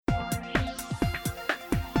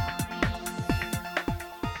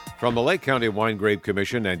From the Lake County Wine Grape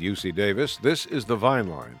Commission and UC Davis, this is The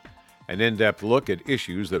Vine Line, an in-depth look at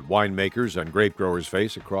issues that winemakers and grape growers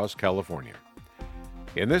face across California.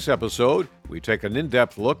 In this episode, we take an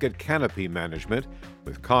in-depth look at Canopy Management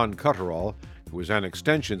with Kaan Kurtural, who is an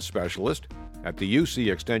extension specialist at the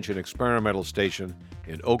UC Extension Experimental Station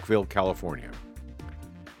in Oakville, California.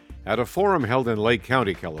 At a forum held in Lake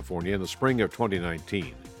County, California in the spring of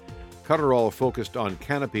 2019, Kurtural focused on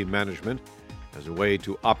canopy management as a way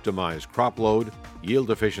to optimize crop load, yield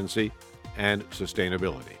efficiency, and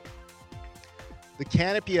sustainability. The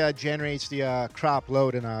canopy generates the crop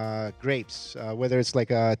load in grapes, whether it's like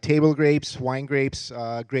table grapes, wine grapes,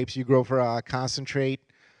 grapes you grow for concentrate,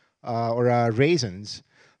 or raisins.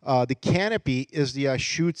 The canopy is the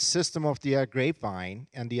shoot system of the grapevine,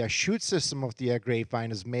 and the shoot system of the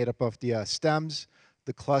grapevine is made up of the stems,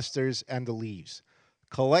 the clusters, and the leaves.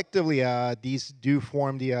 Collectively, these do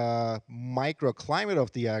form the microclimate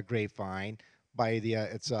of the grapevine by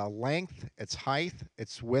its length, its height,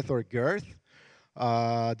 its width or girth,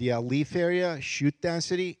 the leaf area, shoot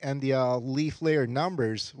density, and the leaf layer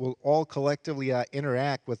numbers will all collectively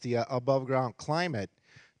interact with the above ground climate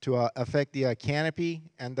to affect the canopy,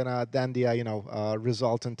 and then the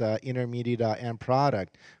resultant intermediate end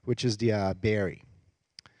product, which is the berry.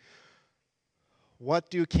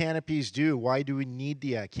 What do canopies do? Why do we need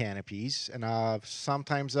the canopies? And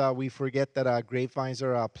sometimes we forget that grapevines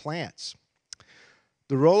are plants.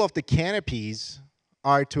 The role of the canopies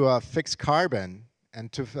are to fix carbon,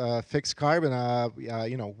 and to fix carbon,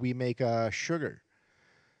 we make sugar.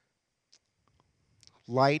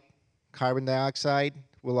 Light carbon dioxide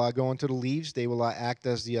will go into the leaves. They will act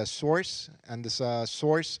as the source, and this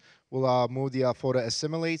source will move the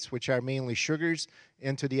photoassimilates, which are mainly sugars,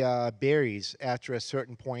 into the berries after a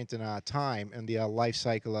certain point in time in the life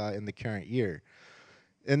cycle in the current year.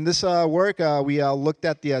 In this work, we looked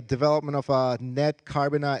at the development of net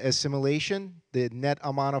carbon assimilation, the net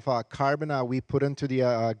amount of carbon we put into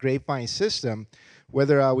the grapevine system,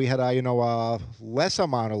 whether we had less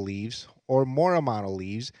amount of leaves or more amount of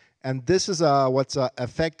leaves, and this is what's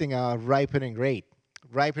affecting ripening rate.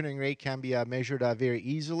 Ripening rate can be measured very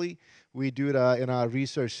easily. We do it in our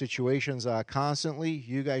research situations constantly.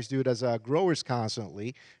 You guys do it as growers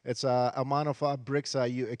constantly. It's amount of bricks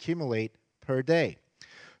you accumulate per day.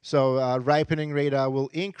 So ripening rate will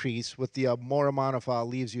increase with the more amount of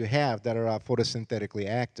leaves you have that are photosynthetically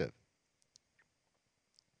active.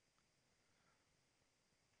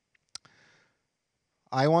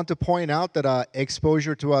 I want to point out that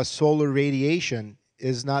exposure to solar radiation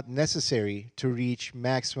is not necessary to reach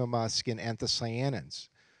maximum skin anthocyanins.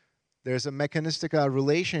 There's a mechanistic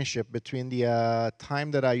relationship between the time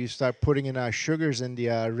that you start putting in sugars in the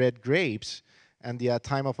red grapes and the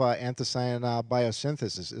time of anthocyanin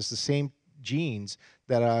biosynthesis. It's the same genes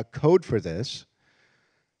that code for this.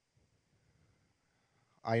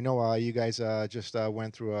 I know you guys just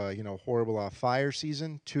went through a horrible fire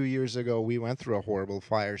season. 2 years ago, we went through a horrible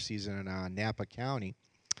fire season in Napa County.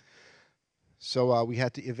 So we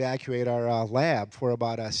had to evacuate our lab for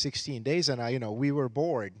about 16 days, and we were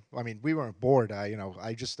bored. I mean, we weren't bored. I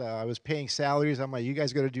was paying salaries. I'm like, you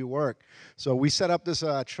guys got to do work. So we set up this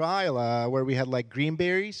trial where we had like green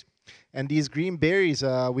berries, and these green berries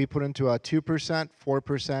we put into 2%, 4%,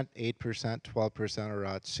 8%, 12%,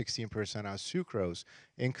 or 16% sucrose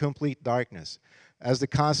in complete darkness. As the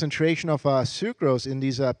concentration of sucrose in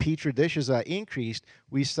these petri dishes increased,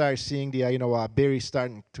 we started seeing the berries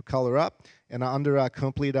starting to color up, and under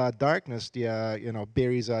complete darkness, the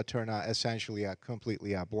berries turn essentially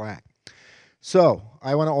completely black. So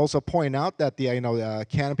I want to also point out that the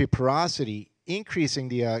canopy porosity, increasing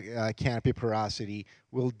the canopy porosity,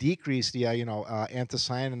 will decrease the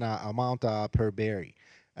anthocyanin amount per berry,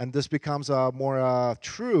 and this becomes more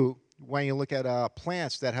true when you look at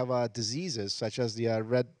plants that have diseases such as the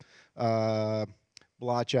red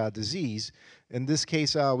blotch disease. In this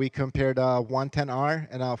case, we compared 110R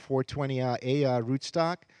and 420A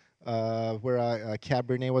rootstock, where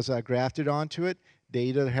Cabernet was grafted onto it. They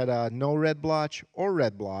either had no red blotch or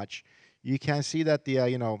red blotch. You can see that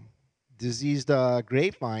the diseased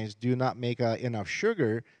grapevines do not make enough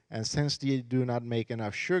sugar, and since they do not make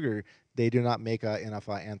enough sugar, they do not make enough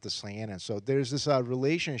anthocyanins. So there's this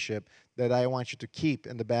relationship that I want you to keep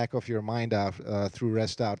in the back of your mind through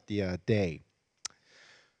rest out the day.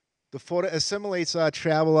 The photoassimilates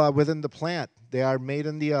travel within the plant. They are made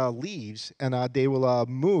in the leaves, and they will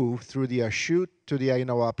move through the shoot to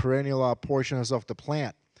the perennial portions of the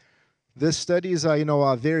plant. This study is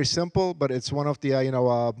very simple, but it's one of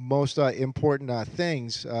the most important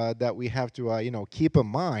things that we have to keep in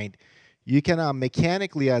mind. you can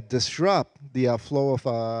mechanically disrupt the flow of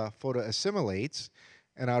photoassimilates.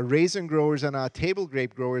 And raisin growers and table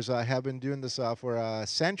grape growers have been doing this for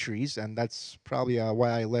centuries, and that's probably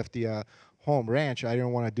why I left the home ranch. I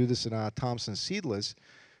didn't want to do this in Thompson Seedless.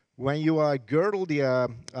 When you girdle the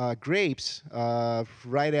grapes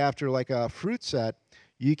right after like a fruit set,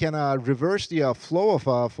 you can reverse the flow of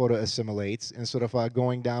photoassimilates instead of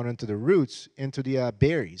going down into the roots into the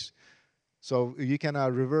berries. So you can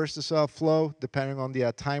reverse this flow depending on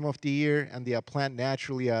the time of the year, and the plant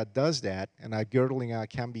naturally does that. And girdling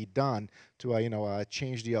can be done to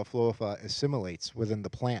change the flow of assimilates within the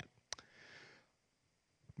plant.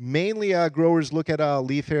 Mainly, growers look at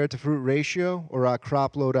leaf area to fruit ratio or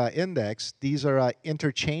crop load index. These are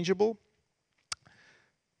interchangeable.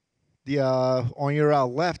 On your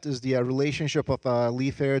left is the relationship of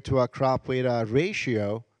leaf area to crop weight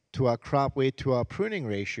ratio to a crop weight to a pruning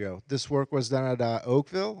ratio. This work was done at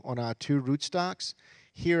Oakville on 2 rootstocks.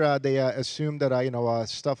 Here they assumed that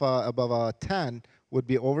stuff above 10 would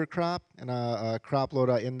be overcrop, and a crop load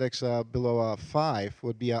index below 5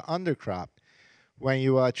 would be undercrop. When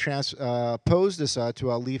you transpose this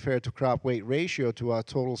to a leaf area to crop weight ratio to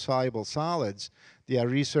total soluble solids, the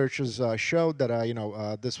researchers showed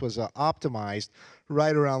that this was optimized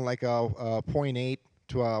right around like 0.8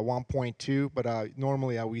 to 1.2, but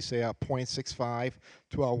normally we say 0.65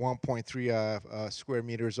 to 1.3 square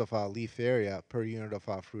meters of leaf area per unit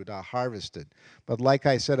of fruit harvested. But like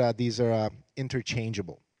I said, these are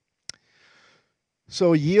interchangeable.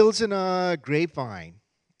 So yields in a grapevine.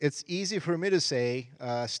 It's easy for me to say,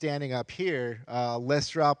 standing up here, less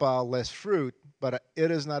drop, less fruit, but it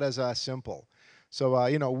is not as simple. So,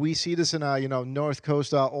 we see this in, North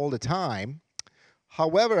Coast all the time.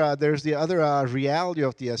 However, there's the other reality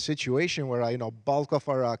of the situation where, bulk of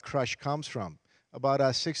our crush comes from. About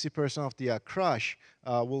 60% of the crush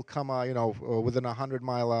will come, within a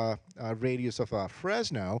 100-mile radius of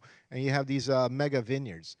Fresno, and you have these mega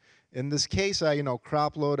vineyards. In this case,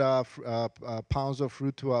 crop load pounds of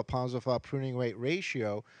fruit to pounds of pruning weight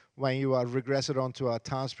ratio, when you regress it onto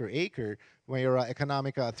tons per acre, when your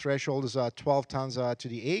economic threshold is 12 tons to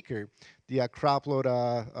the acre, the crop load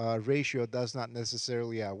ratio does not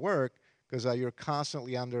necessarily work, because you're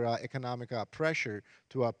constantly under economic pressure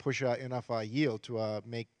to push enough yield to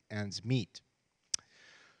make ends meet.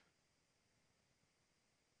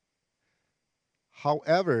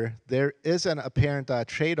 However, there is an apparent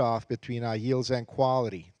trade-off between yields and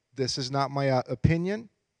quality. This is not my opinion.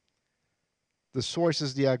 The source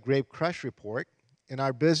is the Grape Crush Report. In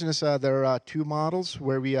our business, there are 2 models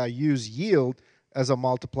where we use yield as a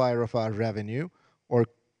multiplier of revenue, or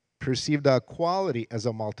perceived quality as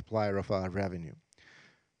a multiplier of revenue.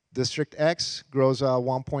 District X grows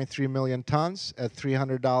 1.3 million tons at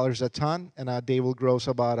 $300 a ton, and they will gross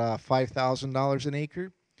about $5,000 an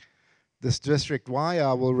acre. This District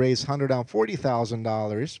Y will raise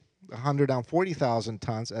 $140,000, 140,000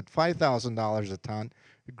 tons at $5,000 a ton,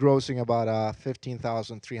 grossing about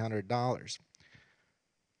 $15,300.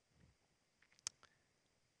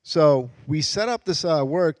 So we set up this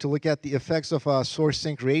work to look at the effects of source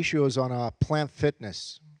sink ratios on plant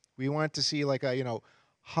fitness. We wanted to see, like,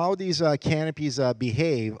 how these canopies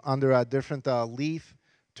behave under different leaf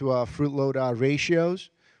to fruit load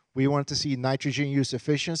ratios. We wanted to see nitrogen use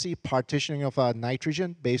efficiency, partitioning of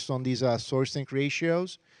nitrogen based on these source sink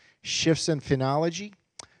ratios, shifts in phenology,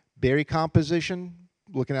 berry composition,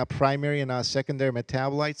 looking at primary and secondary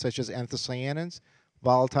metabolites such as anthocyanins,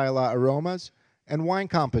 volatile aromas, and wine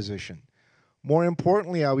composition. More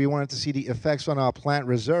importantly, we wanted to see the effects on our plant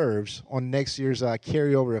reserves on next year's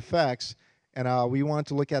carryover effects, and we wanted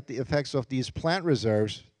to look at the effects of these plant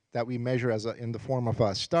reserves that we measure as in the form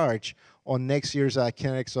of starch on next year's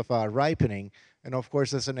kinetics of ripening. And of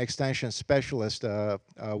course, as an extension specialist,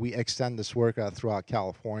 we extend this work throughout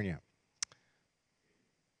California.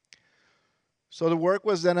 So the work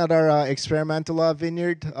was done at our experimental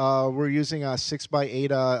vineyard. We're using a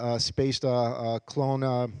 6x8 spaced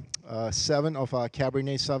clone 7 of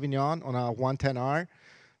Cabernet Sauvignon on a 110R.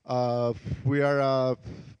 We are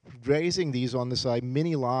raising these on this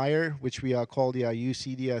mini lyre, which we call the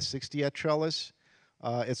UCD 60 trellis.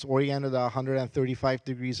 It's oriented 135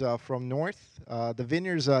 degrees from north. The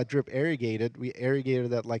vineyards drip irrigated. We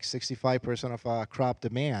irrigated at like 65% of crop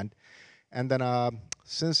demand. And then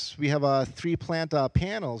since we have 3 plant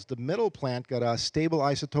panels, the middle plant got a stable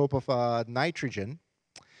isotope of nitrogen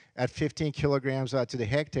at 15 kilograms to the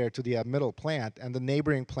hectare to the middle plant, and the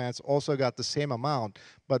neighboring plants also got the same amount,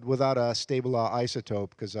 but without a stable isotope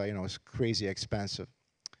because it's crazy expensive.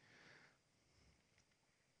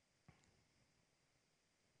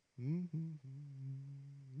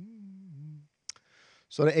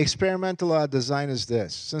 So the experimental design is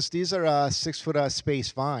this. Since these are 6-foot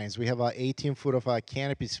space vines, we have 18 foot of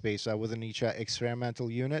canopy space within each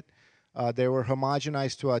experimental unit. They were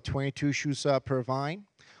homogenized to 22 shoots per vine.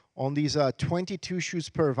 On these 22 shoots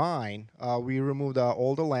per vine, we removed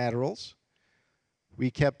all the laterals.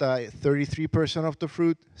 We kept 33% of the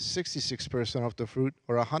fruit, 66% of the fruit,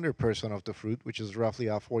 or 100% of the fruit, which is roughly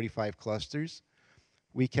 45 clusters.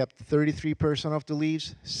 We kept 33% of the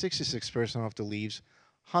leaves, 66% of the leaves,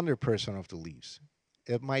 100% of the leaves.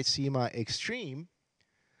 It might seem extreme,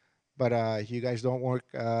 but you guys don't work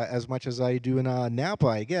as much as I do in Napa,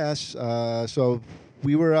 I guess. So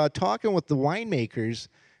we were talking with the winemakers,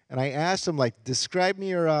 and I asked them, like, describe me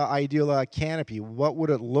your ideal canopy. What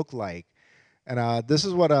would it look like? And this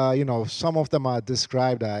is what some of them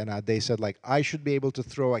described, and they said, like, I should be able to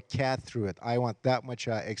throw a cat through it. I want that much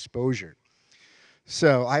exposure.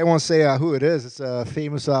 So I won't say who it is. It's a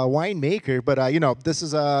famous winemaker, but this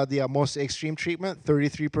is the most extreme treatment.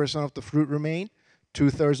 33% of the fruit remained,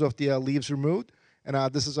 2/3 of the leaves removed,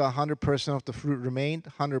 and this is 100% of the fruit remained,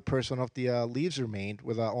 100% of the leaves remained,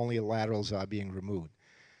 with only laterals being removed.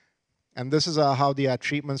 And this is how the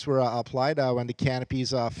treatments were applied when the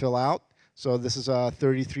canopies fill out. So this is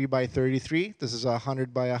 33 by 33. This is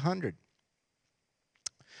 100 by 100.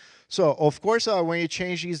 So, of course, when you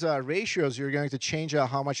change these ratios, you're going to change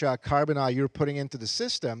how much carbon you're putting into the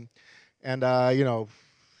system. And,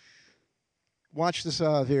 watch this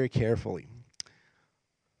very carefully.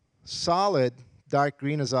 Solid, dark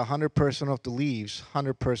green is 100% of the leaves,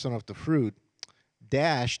 100% of the fruit.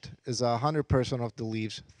 Dashed is 100% of the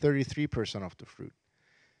leaves, 33% of the fruit.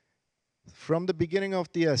 From the beginning of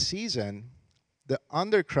the season, the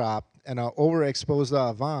undercrop and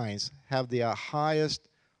overexposed vines have the highest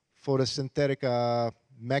photosynthetic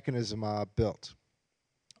mechanism built.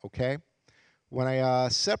 Okay? When I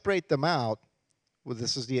separate them out, well,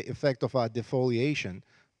 this is the effect of defoliation.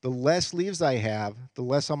 The less leaves I have, the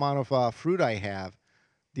less amount of fruit I have.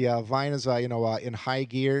 The vine is, in high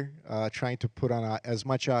gear, trying to put on as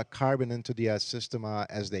much carbon into the system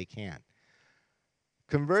as they can.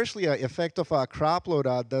 Conversely, effect of crop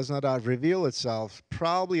load does not reveal itself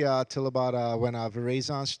probably till about when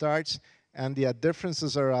veraison starts, and the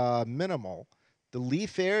differences are minimal. The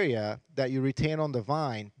leaf area that you retain on the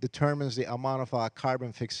vine determines the amount of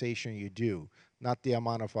carbon fixation you do, not the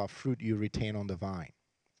amount of fruit you retain on the vine.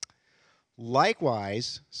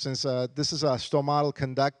 Likewise, since this is a stomatal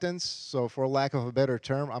conductance, so for lack of a better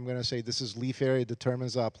term, I'm going to say this is leaf area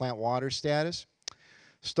determines plant water status.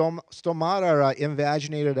 Stomata are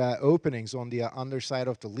invaginated openings on the underside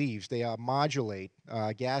of the leaves. They modulate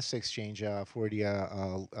gas exchange for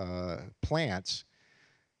the plants.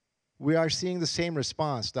 We are seeing the same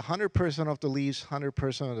response. The 100% of the leaves,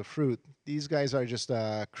 100% of the fruit, these guys are just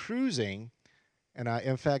cruising. And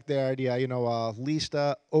in fact, they are the least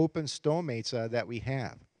open stomates that we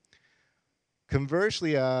have.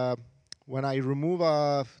 Conversely, when I remove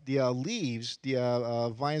the leaves,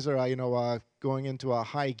 the vines are going into a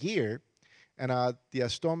high gear, and the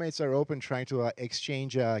stomates are open, trying to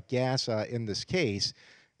exchange gas in this case,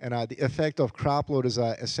 and the effect of crop load is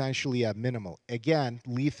essentially minimal. Again,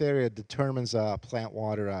 leaf area determines plant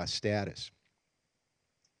water status.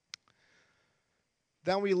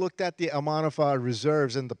 Then we looked at the amount of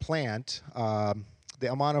reserves in the plant.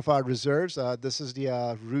 The amount of reserves, this is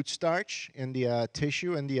the root starch in the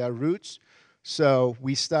tissue and the roots. So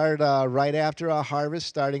we started right after our harvest,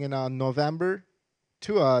 starting in November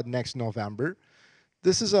to next November.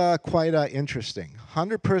 This is quite interesting.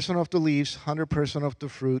 100% of the leaves, 100% of the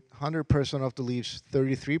fruit, 100% of the leaves,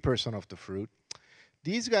 33% of the fruit.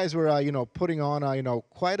 These guys were, putting on,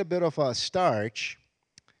 quite a bit of starch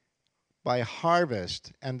by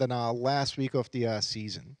harvest and then last week of the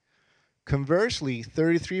season. Conversely,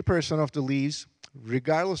 33% of the leaves,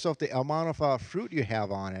 regardless of the amount of fruit you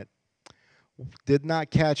have on it, did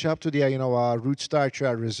not catch up to the root starch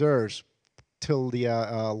reserves till the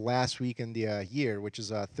last week in the year, which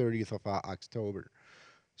is 30th of October.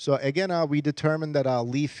 So again, we determined that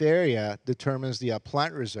leaf area determines the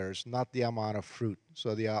plant reserves, not the amount of fruit.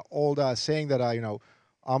 So the old saying that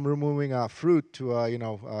I'm removing fruit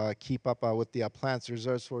to keep up with the plant's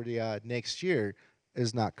reserves for the next year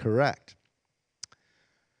is not correct.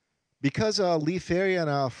 Because leaf area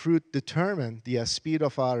and fruit determine the speed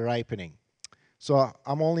of ripening. So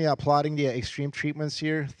I'm only plotting the extreme treatments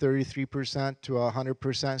here, 33% to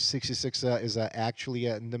 100%, 66 is actually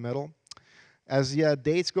in the middle. As the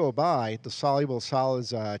dates go by, the soluble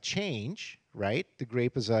solids change, right? The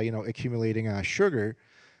grape is accumulating sugar.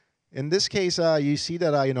 In this case, you see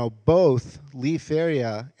that both leaf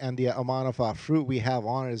area and the amount of fruit we have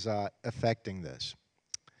on it is affecting this.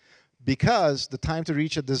 because the time to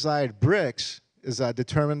reach a desired Brix is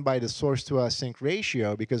determined by the source to sink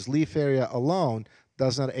ratio, because leaf area alone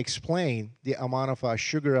does not explain the amount of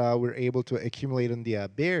sugar we're able to accumulate in the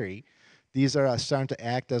berry. These are starting to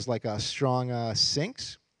act as like strong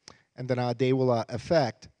sinks, and then they will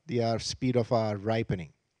affect the speed of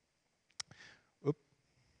ripening.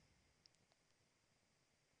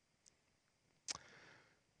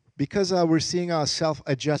 Because we're seeing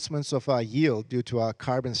self-adjustments of yield due to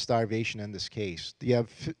carbon starvation in this case.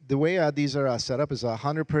 The way these are set up is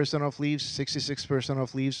 100% of leaves, 66%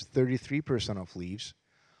 of leaves, 33% of leaves,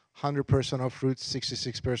 100% of fruit,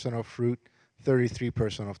 66% of fruit,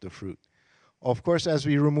 33% of the fruit. Of course, as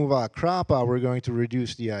we remove our crop, we're going to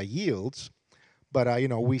reduce the yields. But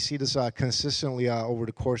we see this consistently over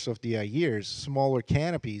the course of the years. Smaller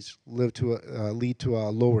canopies lead to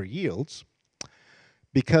lower yields,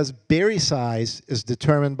 because berry size is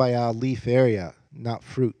determined by leaf area, not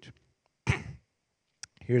fruit.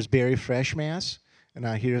 Here's berry fresh mass, and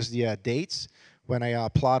here's the dates. When I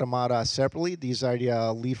plot them out separately, these are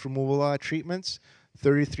the leaf removal treatments.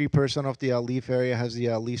 33% of the leaf area has the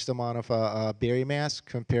least amount of berry mass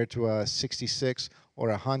compared to 66 or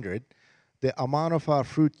 100. The amount of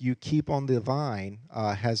fruit you keep on the vine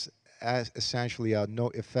has essentially no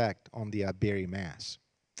effect on the berry mass.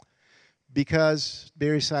 Because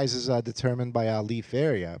berry size is determined by leaf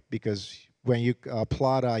area, because when you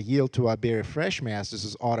plot yield to berry fresh mass, this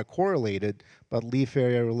is autocorrelated, but leaf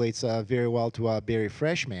area relates very well to berry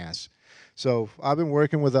fresh mass. So I've been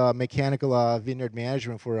working with mechanical vineyard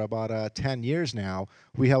management for about 10 years now.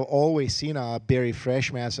 We have always seen berry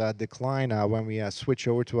fresh mass decline when we switch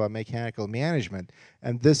over to mechanical management.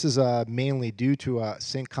 And this is mainly due to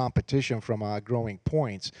sink competition from growing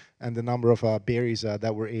points and the number of berries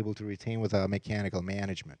that we're able to retain with mechanical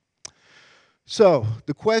management. So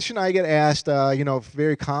the question I get asked,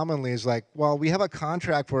 very commonly is like, well, we have a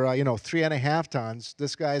contract for, 3.5 tons.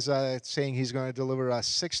 This guy's saying he's going to deliver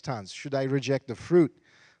 6 tons. Should I reject the fruit?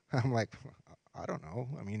 I'm like, I don't know.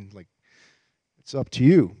 I mean, like, it's up to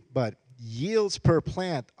you. But yields per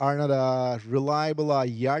plant are not a reliable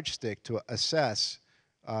yardstick to assess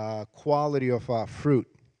quality of fruit.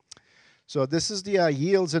 So this is the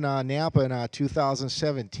yields in Napa in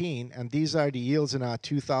 2017, and these are the yields in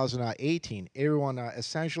 2018. Everyone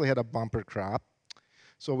essentially had a bumper crop.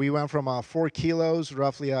 So we went from 4 kilos,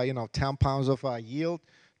 roughly 10 pounds of yield,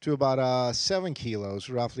 to about 7 kilos,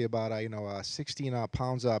 roughly about 16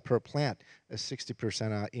 pounds per plant, a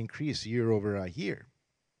 60% increase year over year.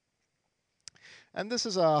 And this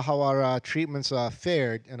is how our treatments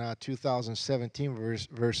fared in 2017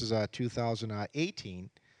 versus 2018.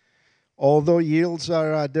 Although yields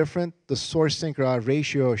are different, the source-sink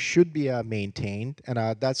ratio should be maintained, and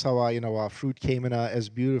that's how fruit came in as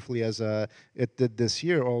beautifully as it did this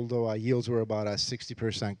year. Although yields were about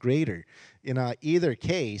 60% greater. In either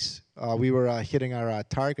case, we were hitting our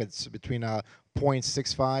targets between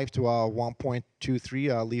 0.65 to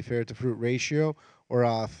 1.23 leaf area to fruit ratio,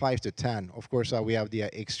 or 5 to 10. Of course, we have the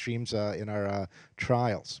extremes in our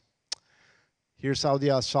trials. Here's how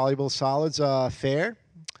the soluble solids fare.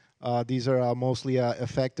 These are mostly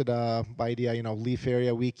affected by the leaf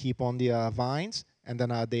area we keep on the vines, and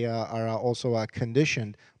then they are also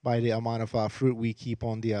conditioned by the amount of fruit we keep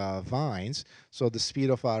on the vines. So the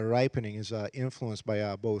speed of ripening is influenced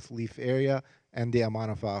by both leaf area and the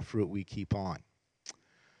amount of fruit we keep on.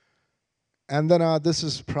 And then this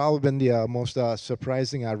has probably been the most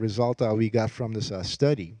surprising result we got from this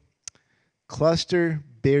study. Cluster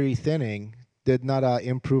berry thinning did not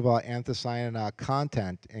improve anthocyanin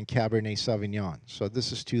content in Cabernet Sauvignon. So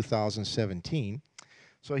this is 2017.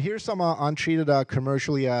 So here's some untreated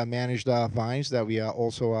commercially managed vines that we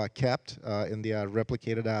also kept in the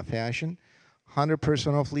replicated fashion.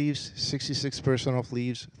 100% of leaves, 66% of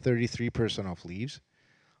leaves, 33% of leaves.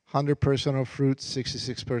 100% of fruit,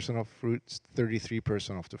 66% of fruits,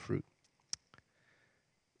 33% of the fruit.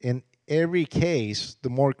 In every case, the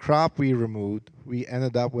more crop we removed, we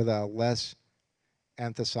ended up with less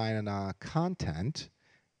anthocyanin content.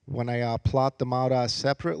 When I plot them out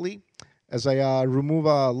separately, as I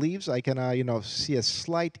remove leaves, I can see a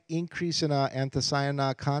slight increase in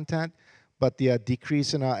anthocyanin content, but the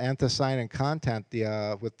decrease in anthocyanin content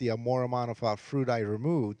with the more amount of fruit I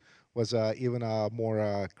removed was even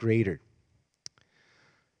more greater.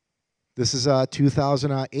 This is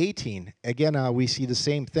 2018. Again, we see the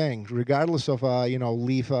same thing. Regardless of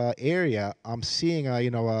leaf area, I'm seeing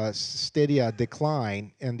a steady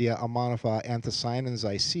decline in the amount of anthocyanins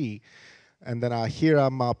I see. And then here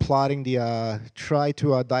I'm plotting the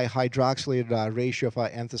tri-to-dihydroxylated ratio of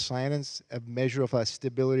anthocyanins, a measure of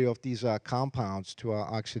stability of these compounds to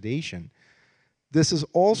oxidation. This is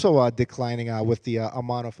also declining with the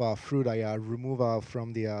amount of fruit I remove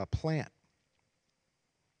from the plant.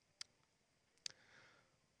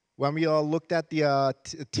 When we looked at the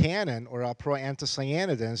tannin or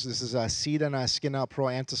proanthocyanidins, this is seed and skin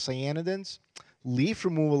proanthocyanidins. Leaf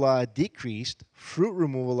removal decreased, fruit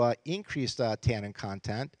removal increased tannin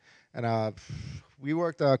content, and we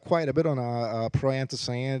worked quite a bit on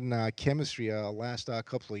proanthocyanin chemistry last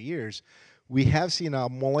couple of years. We have seen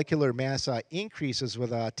molecular mass increases with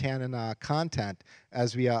tannin content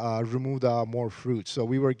as we removed more fruit. So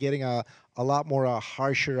we were getting a lot more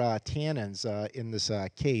harsher tannins in this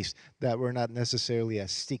case that were not necessarily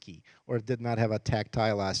sticky or did not have a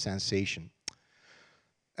tactile sensation.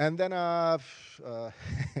 And then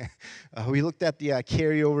we looked at the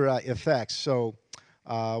carryover effects. So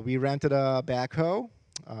we rented a backhoe.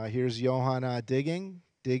 Here's Johan digging,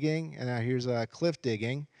 and here's Cliff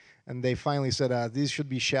digging. And they finally said, these should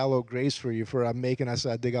be shallow graves for you for making us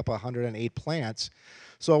dig up 108 plants.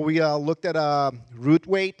 So we looked at root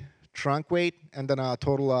weight, trunk weight, and then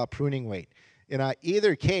total pruning weight. In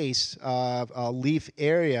either case, leaf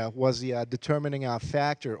area was the determining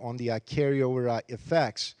factor on the carryover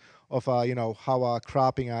effects of how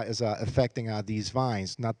cropping is affecting these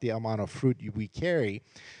vines, not the amount of fruit we carry.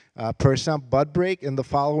 Percent bud break in the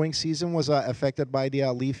following season was affected by the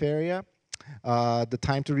leaf area. The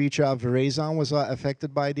time to reach veraison was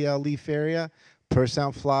affected by the leaf area.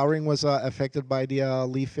 Percent flowering was affected by the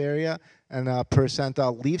leaf area, and percent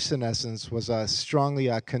leaf senescence was strongly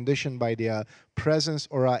conditioned by the presence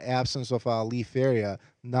or absence of leaf area,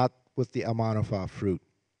 not with the amount of fruit.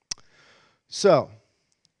 So,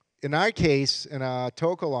 in our case, in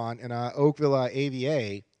Tocolon, in Oakville,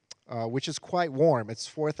 AVA, which is quite warm, it's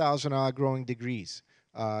 4,000 growing degrees.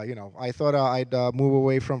 I thought I'd move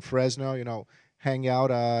away from Fresno, hang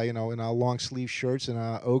out, in long sleeve shirts in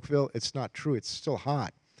Oakville. It's not true. It's still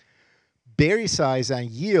hot. Berry size and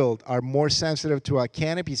yield are more sensitive to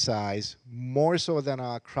canopy size, more so than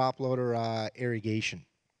crop load or irrigation.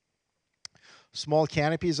 Small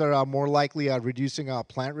canopies are more likely reducing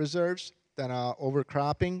plant reserves than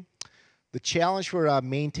overcropping. The challenge for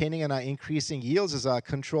maintaining and increasing yields is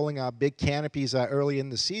controlling big canopies early in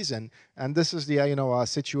the season, and this is the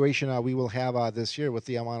situation we will have this year with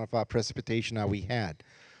the amount of precipitation we had.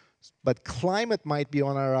 But climate might be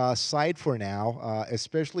on our side for now,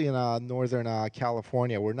 especially in northern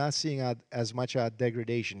California. We're not seeing as much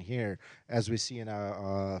degradation here as we see in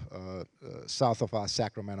south of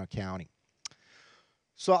Sacramento County.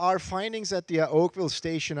 So our findings at the Oakville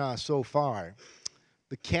station so far.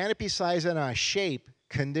 The canopy size and shape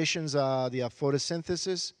conditions the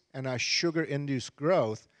photosynthesis and sugar-induced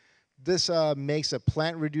growth. This makes a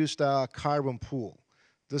plant-reduced carbon pool.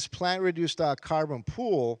 This plant-reduced carbon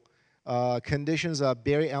pool conditions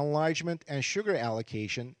berry enlargement and sugar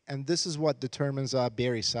allocation, and this is what determines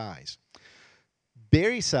berry size.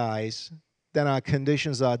 Berry size then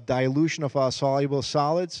conditions dilution of soluble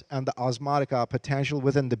solids and the osmotic potential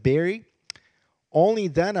within the berry. Only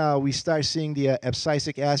then we start seeing the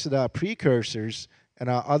abscisic acid precursors and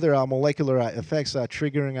other molecular effects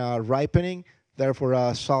triggering ripening,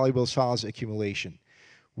 therefore soluble solids accumulation.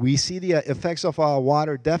 We see the effects of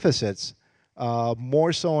water deficits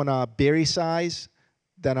more so on berry size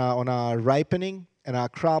than on ripening,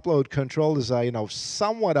 and crop load control is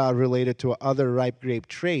somewhat related to other ripe grape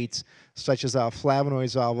traits such as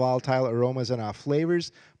flavonoids, volatile aromas, and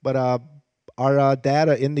flavors, but our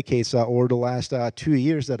data indicates over the last 2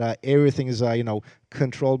 years that everything is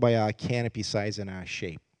controlled by canopy size and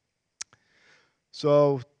shape.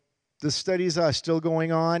 So the studies are still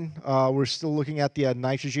going on. We're still looking at the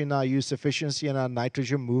nitrogen use efficiency and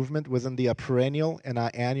nitrogen movement within the perennial and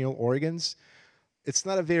annual organs. It's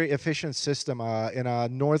not a very efficient system. In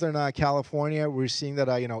northern California, we're seeing that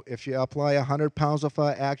if you apply 100 pounds of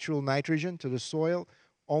actual nitrogen to the soil,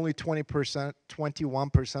 only 20%,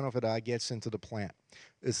 21% of it gets into the plant.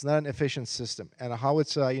 It's not an efficient system. And how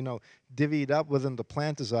it's divvied up within the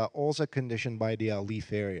plant is also conditioned by the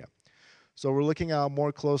leaf area. So we're looking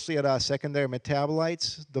more closely at secondary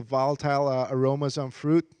metabolites, the volatile aromas on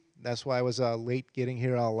fruit. That's why I was late getting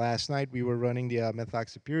here last night. We were running the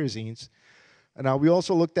methoxypyrazines. And we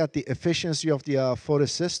also looked at the efficiency of the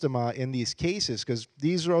photosystem in these cases, because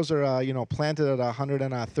these rows are planted at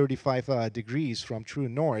 135 degrees from true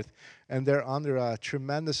north, and they're under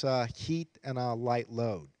tremendous heat and light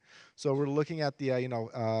load. So we're looking at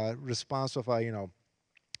the response of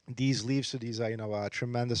these leaves to these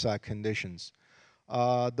tremendous conditions.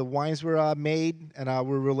 The wines were made, and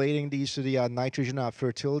we're relating these to the nitrogen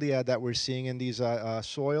fertility that we're seeing in these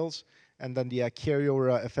soils, and then the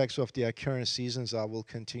carryover effects of the current seasons will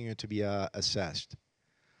continue to be assessed.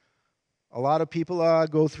 A lot of people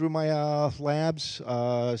go through my labs.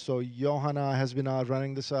 So Johan has been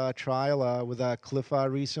running this trial with Cliff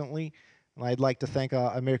recently. And I'd like to thank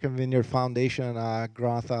American Vineyard Foundation and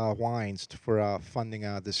Groth Wines for funding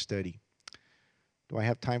this study. Do I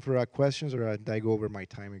have time for questions, or did I go over my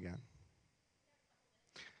time again?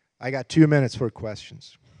 I got 2 minutes for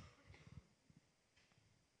questions.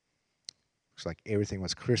 Looks like everything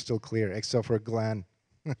was crystal clear, except for Glenn.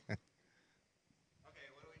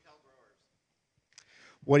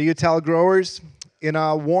 What do you tell growers? In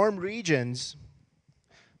warm regions,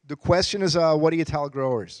 the question is, what do you tell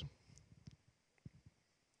growers?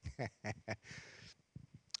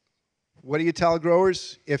 What do you tell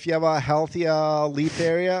growers? If you have a healthy leaf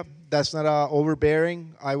area that's not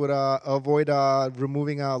overbearing, I would avoid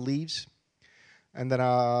removing leaves. And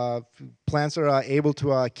then plants are able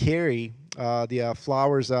to carry the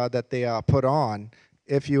flowers that they put on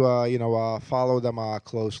if you follow them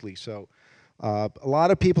closely. So a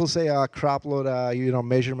lot of people say crop load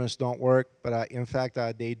measurements don't work, but in fact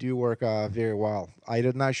they do work very well. I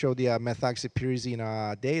did not show the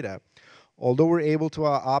methoxypyrazine data. Although we're able to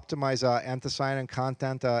optimize anthocyanin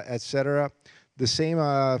content, etc., the same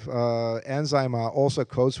enzyme also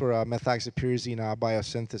codes for methoxypyrazine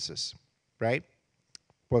biosynthesis, right?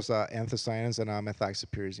 Both anthocyanins and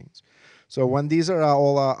methoxypyrazines. So when these are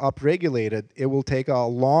all upregulated, it will take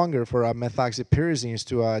longer for methoxypyrazines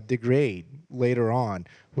to degrade later on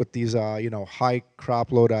with these high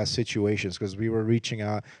crop load situations, because we were reaching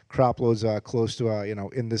crop loads close to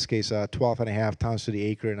in this case 12.5 tons to the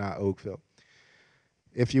acre in Oakville.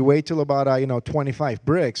 If you wait till about 25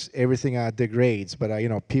 bricks, everything degrades.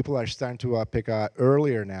 But people are starting to pick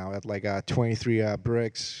earlier now at like 23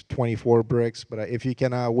 bricks, 24 bricks. But if you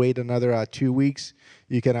can wait another 2 weeks,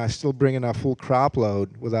 you can still bring in a full crop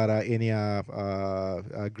load without any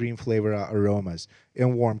green flavor aromas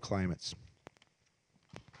in warm climates.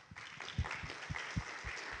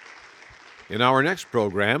 In our next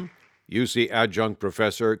program, UC Adjunct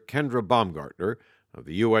Professor Kendra Baumgartner of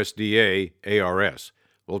the USDA ARS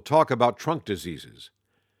will talk about trunk diseases.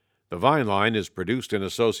 The Vine Line is produced in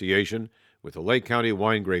association with the Lake County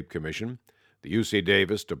Wine Grape Commission, the UC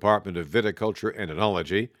Davis Department of Viticulture and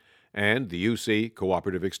Enology, and the UC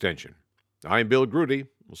Cooperative Extension. I'm Bill Grudy.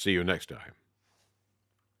 We'll see you next time.